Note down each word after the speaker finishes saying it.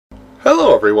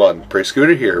Hello everyone,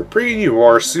 Scooter here, bringing you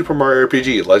more Super Mario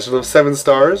RPG Legend of 7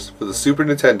 Stars for the Super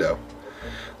Nintendo.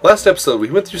 Last episode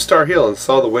we went through Star Hill and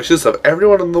saw the wishes of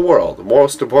everyone in the world,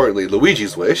 most importantly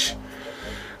Luigi's wish.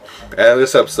 And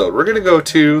this episode we're going to go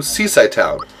to Seaside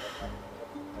Town.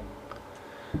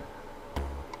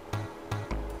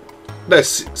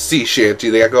 Nice sea shanty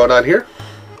they got going on here.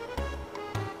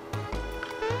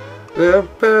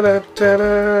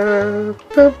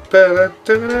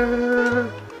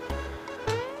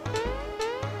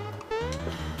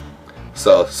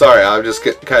 So, sorry, I'm just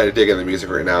kind of digging the music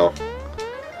right now.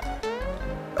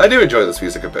 I do enjoy this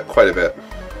music quite a bit.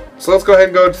 So let's go ahead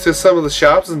and go to some of the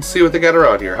shops and see what they got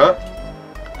around here, huh?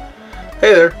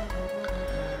 Hey there.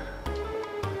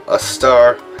 A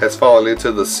star has fallen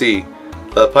into the sea.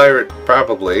 The pirate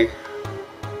probably.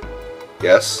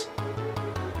 Yes.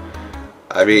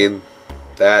 I mean,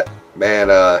 that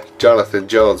man, Jonathan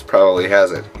Jones probably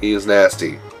has it. He's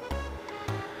nasty.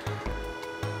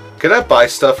 Can I buy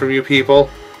stuff from you people?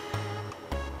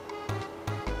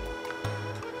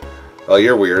 Oh,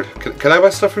 you're weird. Can I buy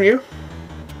stuff from you?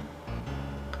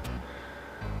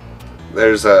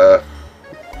 There's a...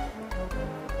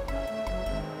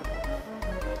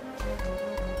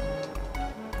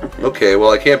 Okay,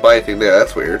 well I can't buy anything there.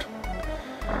 That's weird.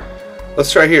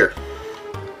 Let's try here.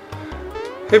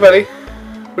 Hey buddy,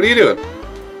 what are you doing?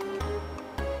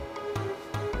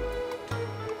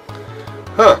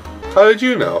 Huh, how did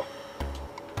you know?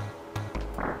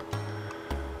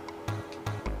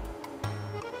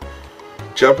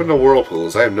 Jump into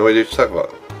whirlpools. I have no idea what you're talking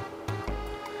about.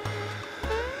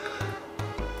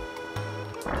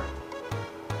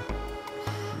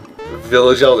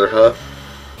 Village Elder, huh?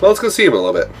 Well, let's go see him a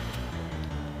little bit.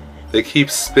 They keep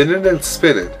spinning and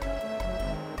spinning.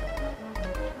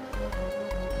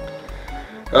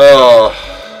 Oh,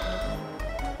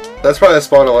 that's probably the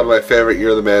spawn of one of my favorite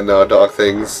You're the Man Now dog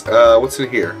things. What's in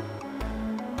here?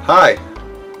 Hi.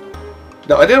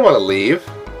 No, I didn't want to leave.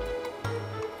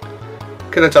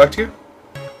 Can I talk to you?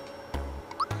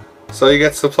 So you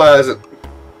get supplies at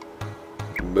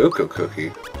Mocha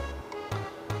Cookie.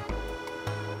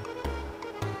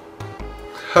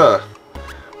 Huh.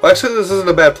 Well, actually, this isn't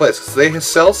a bad place because they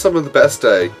sell some of the best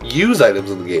used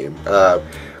items in the game.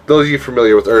 Those of you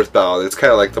familiar with Earthbound, it's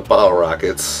kind of like the bottle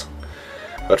rockets.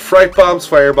 But fright bombs,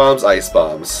 fire bombs, ice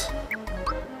bombs.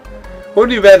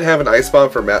 Wouldn't it be bad to have an ice bomb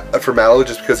for Mallow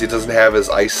just because he doesn't have his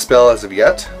ice spell as of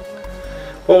yet?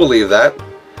 Well, we'll leave that.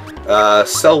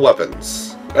 Sell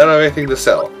weapons. I don't have anything to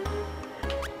sell.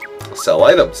 Sell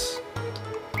items.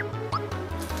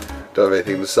 Don't have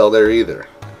anything to sell there either.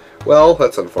 Well,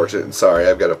 that's unfortunate and sorry.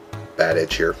 I've got a bad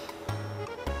itch here.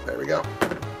 There we go.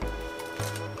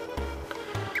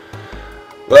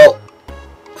 Well,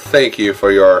 thank you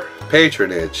for your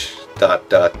patronage. ...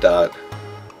 And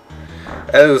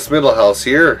this middle house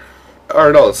here.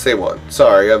 Or no, the same one.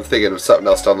 Sorry, I'm thinking of something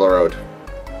else down the road.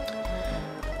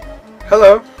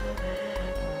 Hello.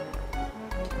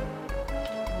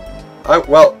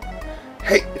 Well,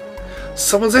 hey,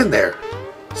 someone's in there.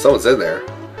 Someone's in there.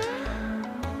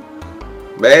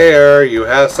 Mayor, you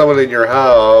have someone in your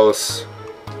house.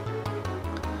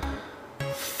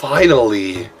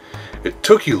 Finally, it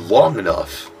took you long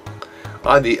enough.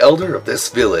 I'm the elder of this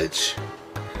village.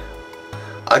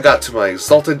 I got to my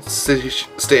exalted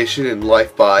station in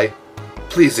life by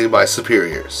pleasing my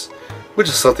superiors, which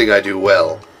is something I do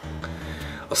well.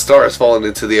 A star has fallen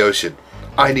into the ocean.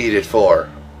 I need it for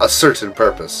a certain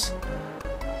purpose.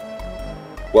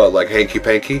 What, like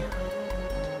hanky-panky?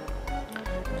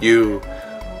 You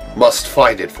must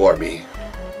find it for me.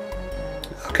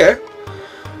 Okay.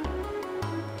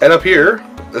 And up here,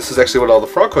 this is actually what all the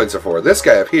frog coins are for. This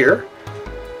guy up here.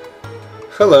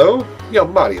 Hello,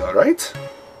 young Mario, alright?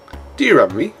 Do you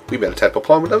remember me? We met a tadpole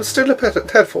pond when I was still a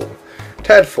tadpole.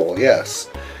 Tadpole, yes.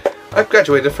 I've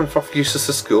graduated from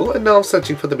Fukushima School and now I'm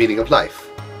searching for the meaning of life.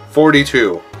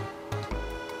 42.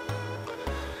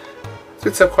 It's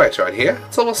been so quiet around here.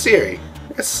 It's almost eerie.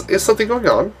 Is something going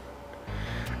on?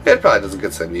 It probably doesn't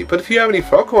concern me, but if you have any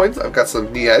frog coins, I've got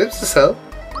some neat items to sell.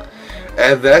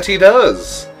 And that he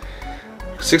does.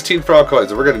 16 frog coins,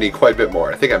 and we're going to need quite a bit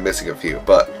more. I think I'm missing a few,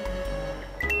 but...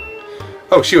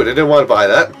 Oh shoot, I didn't want to buy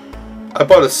that. I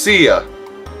bought a Sia.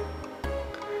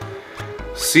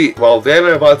 Well, then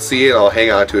I bought Sia, and I'll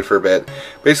hang on to it for a bit.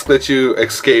 Basically, lets you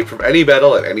escape from any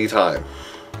battle at any time.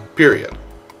 Period.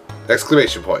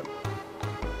 Exclamation point.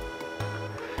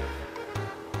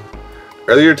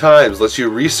 Earlier times lets you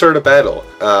restart a battle.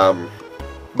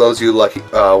 Those of you lucky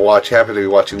happen to be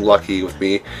watching Lucky with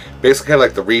me. Basically, kind of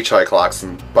like the retry clocks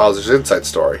in Bowser's Inside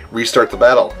Story. Restart the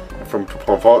battle from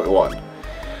point 1.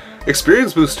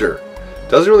 Experience booster.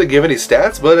 Doesn't really give any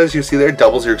stats, but as you see there,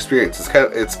 doubles your experience.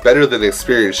 It's better than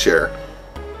experience share.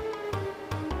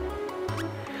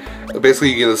 Basically,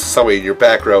 you give this to somebody in your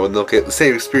back row, and they'll get the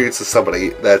same experience as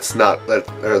somebody that's not.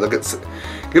 Or they'll give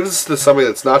this to somebody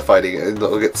that's not fighting, and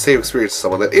they'll get the same experience as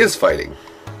someone that is fighting.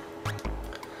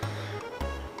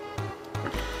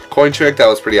 Coin trick, that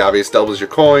was pretty obvious. Doubles your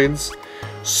coins.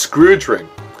 Scrooge ring.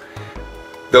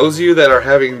 Those of you that are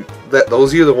having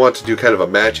those of you that want to do kind of a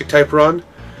magic type run,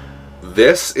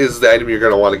 this is the item you're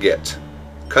going to want to get.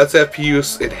 Cuts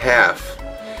FP in half.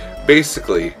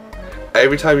 Basically,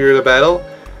 every time you're in a battle,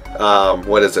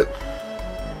 what is it?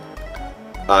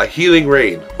 Healing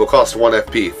Rain will cost 1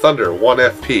 FP. Thunder, 1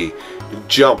 FP.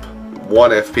 Jump,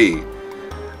 1 FP.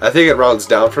 I think it rounds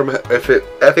down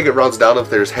if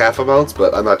there's half amounts,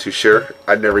 but I'm not too sure.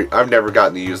 I've never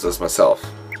gotten to use this myself.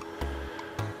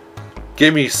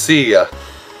 Gimme see ya.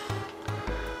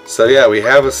 So yeah, we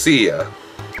have a see ya.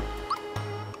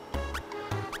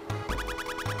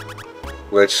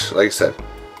 Which, like I said,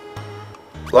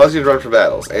 allows you to run for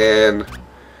battles. And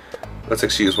let's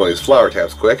actually use one of these flower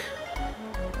tabs quick.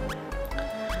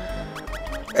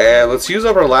 And let's use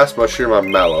up our last mushroom on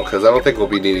Mallow, because I don't think we'll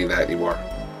be needing that anymore.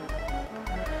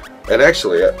 And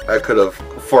actually, I could have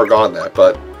foregone that,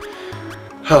 but...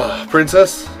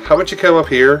 Princess, how about you come up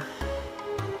here?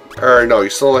 Or no, you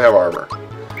still don't have armor.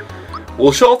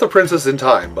 We'll show off the princess in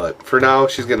time, but for now,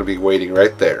 she's going to be waiting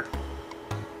right there.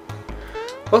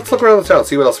 Let's look around the town,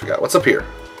 see what else we got. What's up here?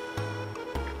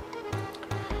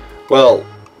 Well,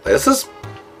 this is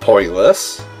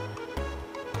pointless.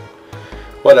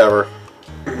 Whatever.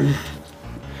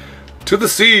 To the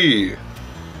sea!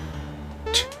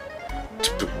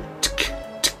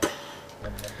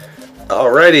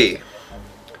 Alrighty.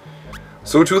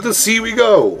 So to the sea we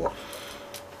go.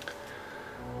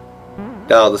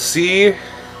 Now the sea,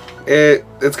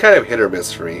 it's kind of hit or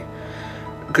miss for me.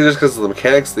 Just because of the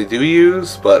mechanics they do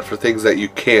use, but for things that you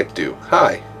can't do.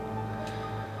 Hi.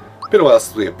 Been a while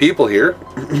since we have people here.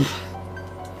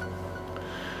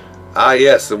 Ah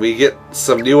yes, and we get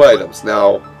some new items.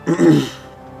 Now,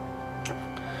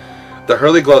 the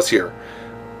Hurley gloves here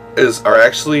are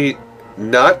actually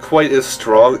not quite as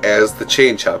strong as the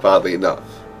chain chop, oddly enough.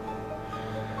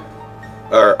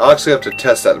 Or I'll actually have to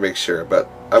test that to make sure, but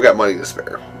I've got money to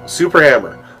spare. Super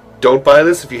hammer. Don't buy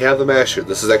this if you have the masher.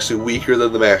 This is actually weaker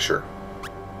than the masher.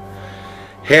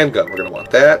 Handgun, we're going to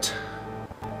want that.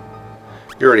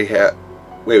 You already have...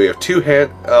 Wait, we have two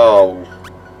hand... Oh.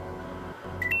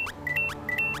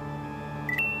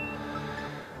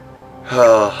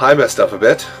 I messed up a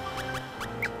bit.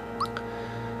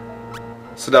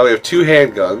 So now we have two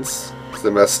handguns, because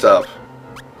they messed up.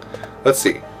 Let's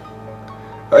see.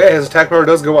 Oh yeah, his attack power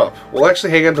does go up. We'll actually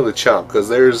hang on to the Chomp, because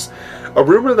there's a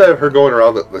rumor that I've heard going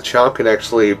around that the Chomp can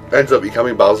actually ends up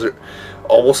becoming Bowser,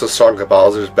 almost as strong as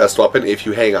Bowser's best weapon if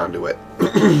you hang on to it.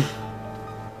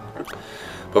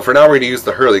 But for now we're going to use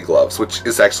the Hurley gloves, which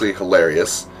is actually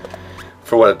hilarious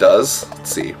for what it does.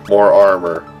 Let's see, more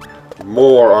armor.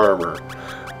 More armor.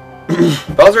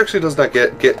 Bowser actually does not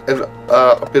get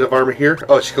a bit of armor here.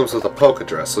 Oh, she comes with a polka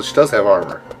dress, so she does have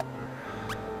armor.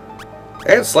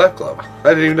 And slap glove. I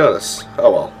didn't even notice.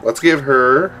 Oh well. Let's give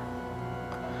her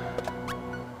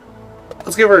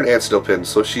an antidote pin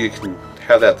so she can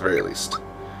have that at the very least.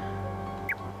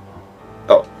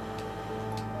 Oh.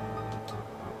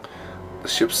 The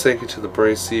ship sank into the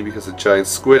bright sea because of giant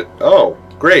squid. Oh,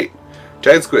 great.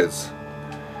 Giant squids.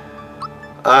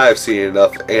 I've seen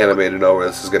enough anime to know where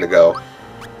this is going to go.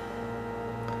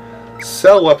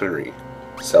 Sell weaponry.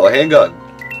 Sell a handgun.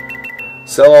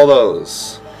 Sell all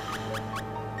those.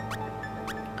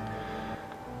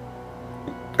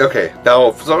 Okay,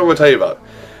 now something I'm going to tell you about.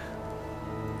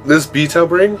 This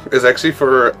B-Tub ring is actually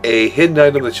for a hidden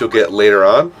item that you'll get later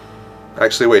on.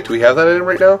 Actually, wait, do we have that item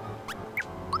right now?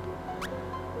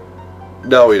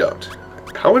 No, we don't.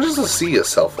 How much does the Sia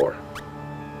sell for?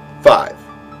 5.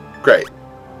 Great.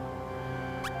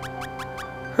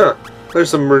 Huh. There's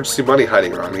some emergency money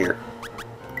hiding around here.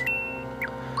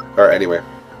 Alright, anyway.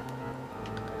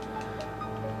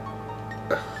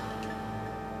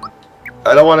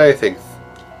 I don't want anything.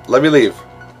 Let me leave.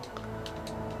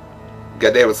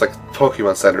 God damn, it's like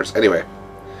Pokemon centers. Anyway.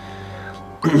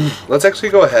 Let's actually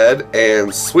go ahead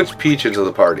and switch Peach into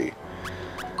the party.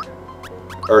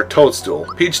 Or Toadstool.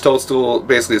 Peach, Toadstool,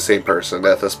 basically the same person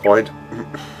at this point.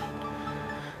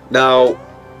 Now,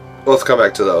 let's come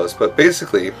back to those. But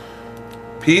basically,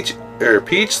 Peach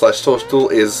slash Toadstool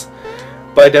is,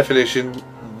 by definition,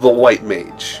 the white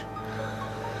mage.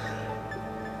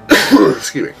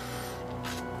 Excuse me.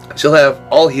 She'll have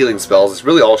all healing spells. It's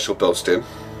really all she'll boast in.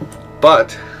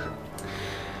 But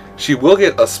She will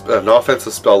get an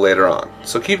offensive spell later on,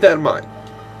 so keep that in mind.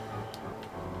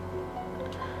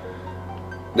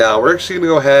 Now we're actually going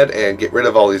to go ahead and get rid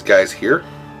of all these guys here,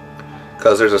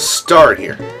 because there's a star in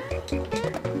here.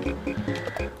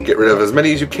 Get rid of as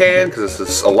many as you can, because this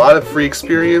is a lot of free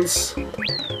experience.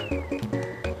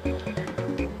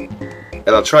 And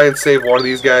I'll try and save one of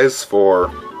these guys for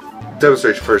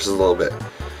demonstration first a little bit.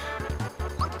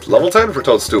 Level 10 for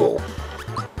Toadstool.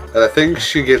 And I think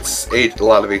she gets a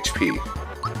lot of HP.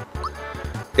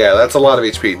 Yeah, that's a lot of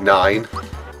HP. 9.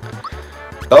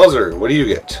 Bowser, what do you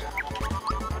get?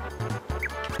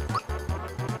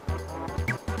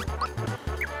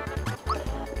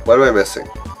 What am I missing?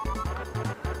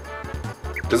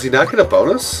 Does he not get a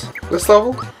bonus this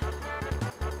level?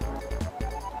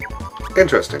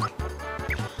 Interesting.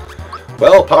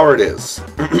 Well, power it is.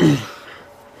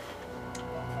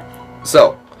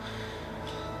 So,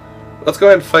 let's go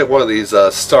ahead and fight one of these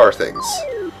star things.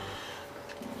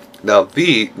 Now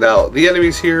the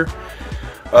enemies here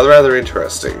are rather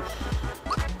interesting,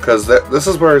 because this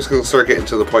is where it's going to start getting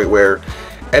to the point where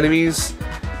enemies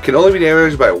can only be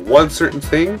damaged by one certain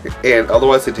thing, and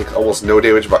otherwise they take almost no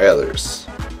damage by others.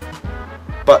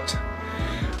 But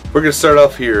we're going to start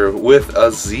off here with a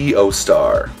Zeo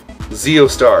Star. Zeo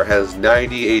Star has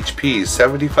 90 HP,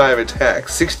 75 attack,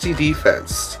 60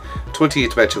 defense,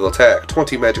 28 magical attack,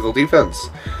 20 magical defense,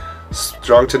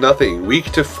 strong to nothing,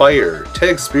 weak to fire, 10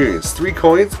 experience, 3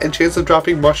 coins, and chance of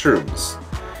dropping mushrooms.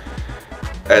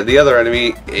 And the other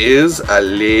enemy is a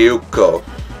Leuco.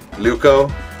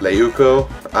 Leuco?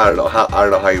 I don't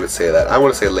know how you would say that. I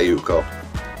want to say Leuco.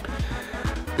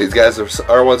 These guys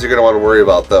are ones you're going to want to worry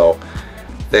about, though.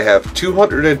 They have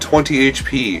 220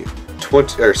 HP,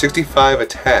 65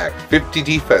 attack, 50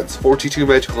 defense, 42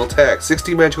 magical attack,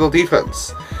 60 magical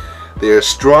defense. They are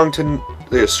strong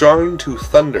to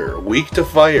thunder, weak to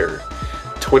fire,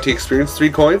 20 experience, 3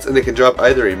 coins, and they can drop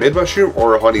either a mid mushroom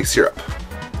or a honey syrup.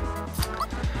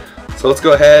 So let's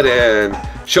go ahead and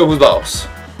show who's boss.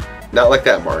 Not like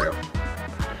that, Mario.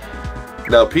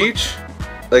 Now Peach,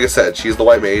 like I said, she's the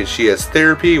white mage. She has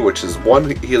therapy, which is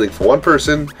one healing for one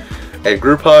person, and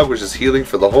group hug, which is healing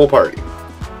for the whole party.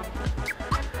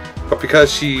 But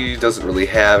because she doesn't really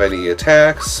have any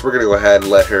attacks, we're gonna go ahead and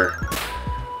let her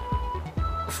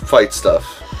fight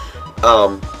stuff.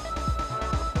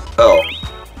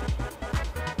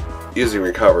 Using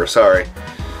recover, sorry.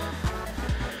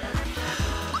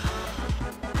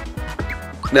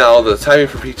 Now, the timing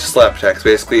for Peach's slap attacks,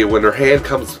 basically when her hand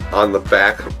comes on the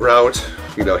back route,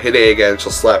 you know, hit A again, she'll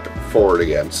slap it forward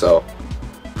again, so.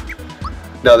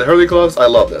 Now, the Hurley Gloves, I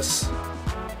love this.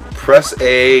 Press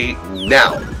A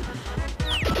now.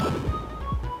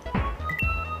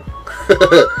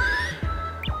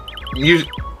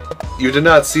 You did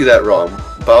not see that wrong.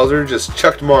 Bowser just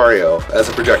chucked Mario as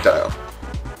a projectile.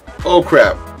 Oh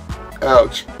crap.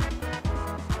 Ouch.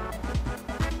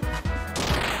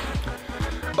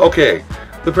 Okay,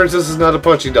 the princess is not a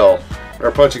punching doll.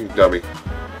 Or punching dummy.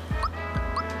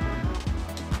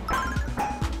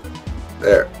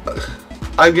 There.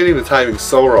 I'm getting the timing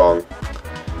so wrong.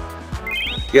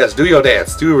 Yes, do your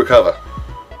dance. Do recover.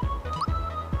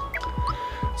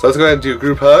 So let's go ahead and do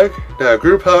group hug. Now,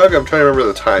 group hug, I'm trying to remember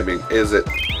the timing. Is it...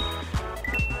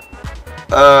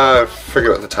 I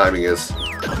forget what the timing is.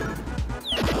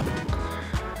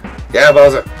 Yeah,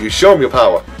 Bowser, you show him your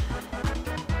power.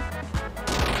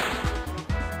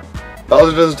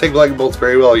 Bowser doesn't take lightning bolts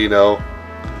very well, you know.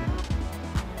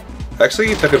 Actually,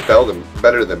 he took it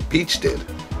better than Peach did.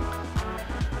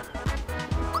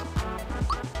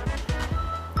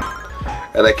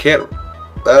 And I can't...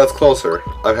 That's closer.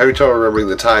 I'm having trouble remembering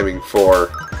the timing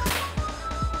for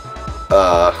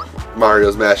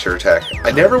Mario's Masher attack.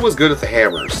 I never was good at the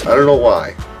hammers. I don't know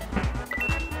why.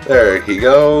 There he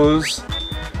goes.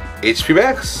 HP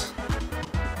max.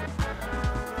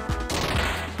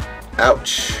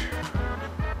 Ouch.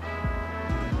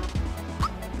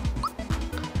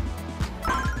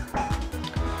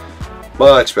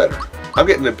 Much better. I'm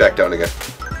getting it back down again.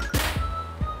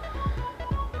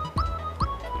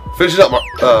 Finish it up,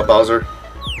 Bowser.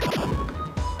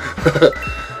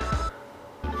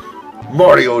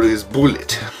 Mario is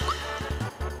bullet.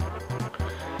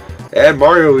 And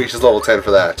Mario reaches level 10 for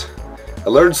that. I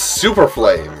learned Super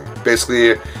Flame.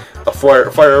 Basically, a fire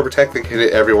orb attack that can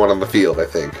hit everyone on the field, I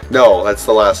think. No, that's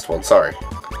the last one, sorry.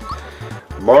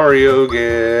 Mario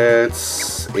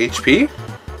gets HP?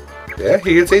 Yeah,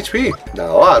 he gets HP. Not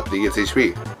a lot, but he gets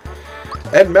HP.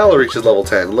 And Mallow reaches level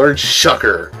 10. Learns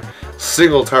Shucker.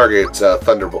 Single target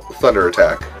thunder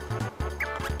attack.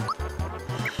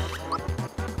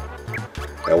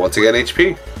 And once again,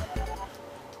 HP.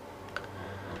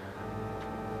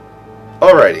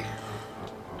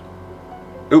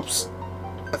 Oops.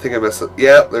 I think I messed up.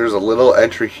 Yeah, there's a little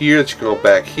entry here that you can go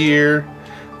back here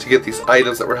to get these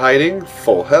items that we're hiding.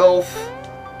 Full health.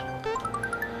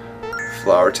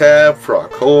 Flower tab,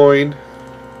 frog coin.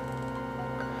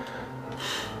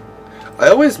 I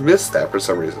always miss that for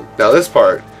some reason. Now this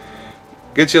part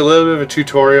gets you a little bit of a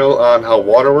tutorial on how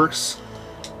water works.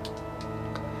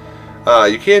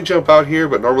 You can jump out here,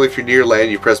 but normally if you're near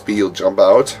land, you press B, you'll jump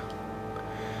out.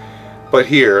 But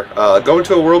here, go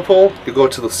into a whirlpool, you go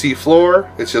to the sea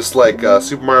floor. It's just like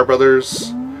Super Mario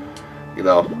Brothers, you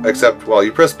know, except, well,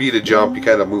 you press B to jump, you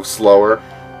kind of move slower,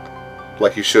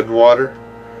 like you should in water.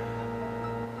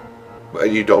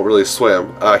 And you don't really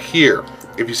swim. Here,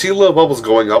 if you see little bubbles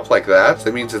going up like that,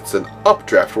 that means it's an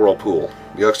updraft whirlpool.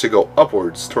 You actually go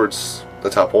upwards towards the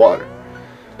top of water.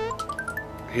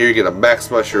 Here you get a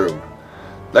max mushroom.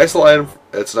 Nice little item.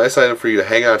 It's a nice item for you to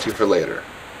hang on to for later.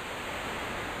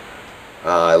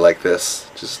 I like this.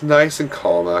 Just nice and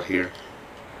calm out here.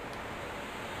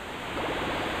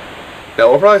 Now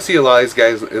we'll probably see a lot of these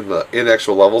guys in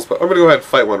actual levels, but I'm gonna go ahead and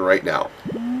fight one right now.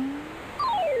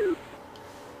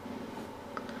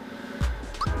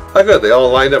 Oh good, they all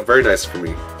lined up very nice for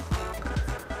me.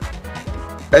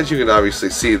 As you can obviously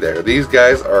see there, these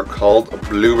guys are called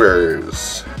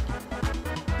bloopers.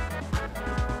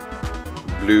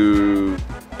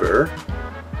 Blooper.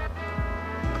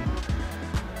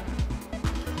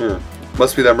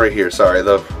 Must be them right here. Sorry,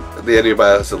 the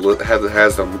anybody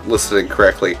has them listed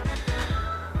incorrectly.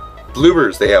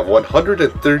 Bloopers, they have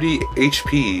 130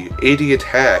 HP, 80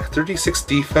 attack, 36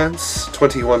 defense,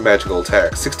 21 magical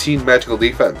attack, 16 magical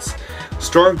defense.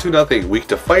 Strong to nothing, weak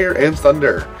to fire and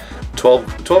thunder.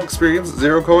 12 experience,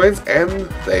 0 coins, and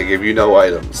they give you no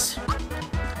items.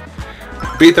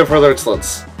 Beat them for their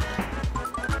insolence.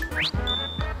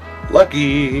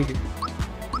 Lucky!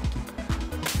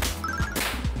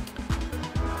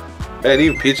 Man,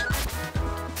 even Peach...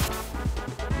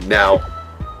 Now.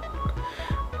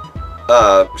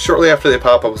 Shortly after they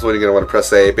pop up is when you're going to want to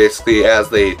press A, basically as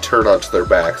they turn onto their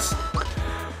backs.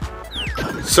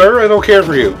 Sir, I don't care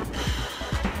for you.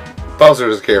 Bowser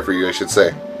doesn't care for you, I should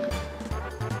say.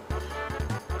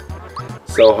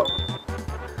 So,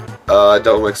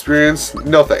 don't experience,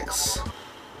 no thanks.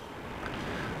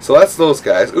 So that's those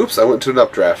guys. Oops, I went to an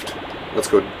updraft. Let's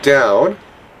go down.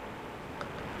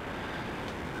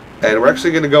 And we're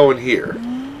actually going to go in here.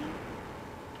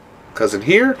 Because in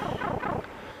here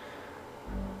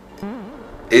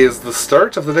is the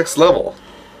start of the next level.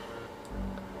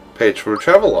 Page from a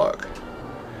travelogue.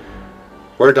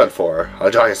 We're done for.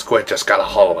 A giant squid just got a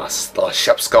hold of us. The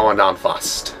ship's going down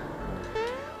fast.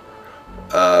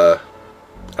 I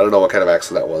don't know what kind of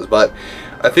accent that was, but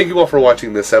I thank you all for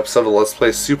watching this episode of Let's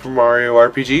Play Super Mario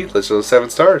RPG, Legend of the 7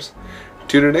 Stars.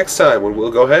 Tune in next time when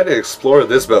we'll go ahead and explore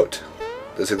this boat.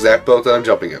 This exact boat that I'm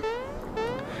jumping in.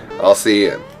 I'll see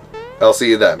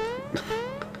you then.